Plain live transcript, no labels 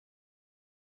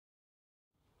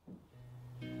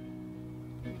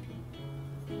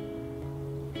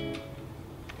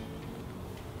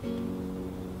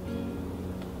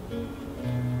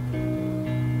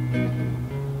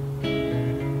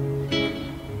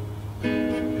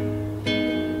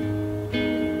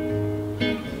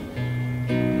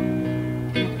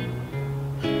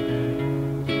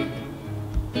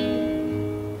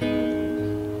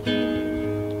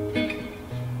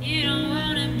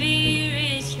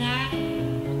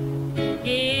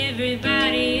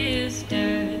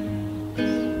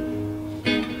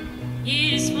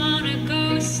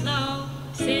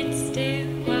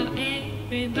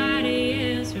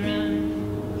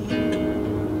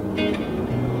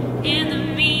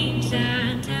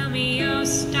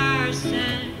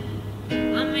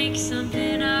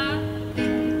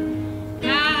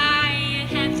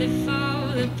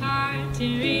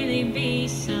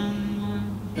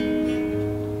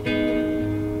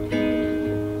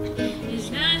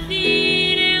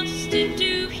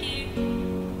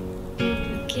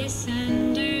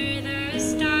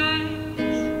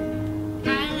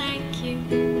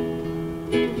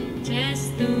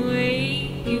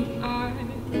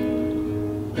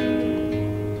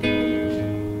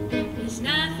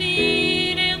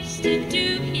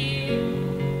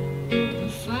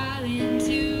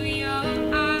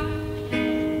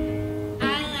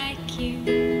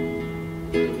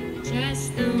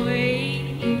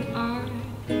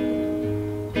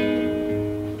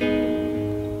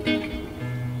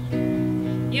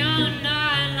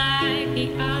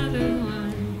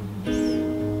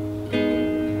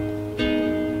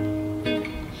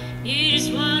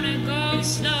go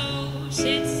slow,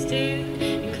 sit still,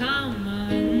 and come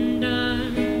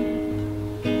undone.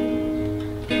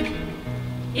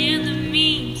 In the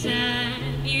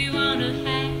meantime, you wanna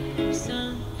have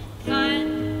some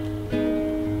fun.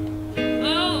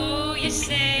 Oh, you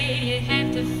say you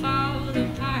have to fall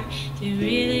apart to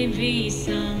really be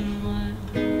someone.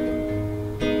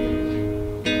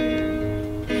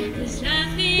 There's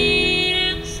nothing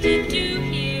else to do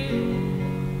here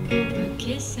but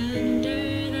kiss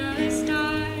under the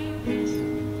stars.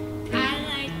 I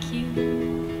like you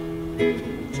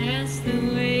just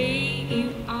the way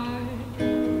you are.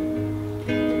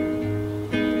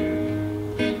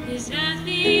 There's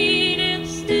nothing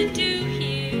else to do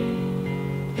here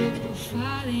but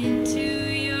fall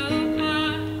into your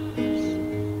arms.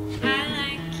 I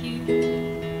like you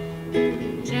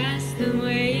just the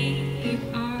way you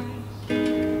are.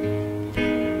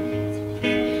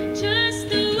 Just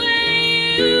the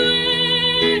way you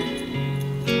are.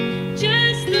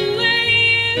 Just the way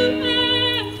you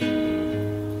are.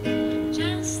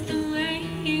 Just the way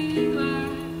you are.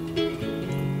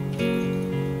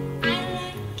 I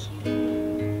like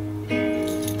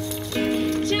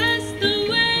you just the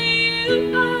way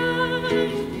you are.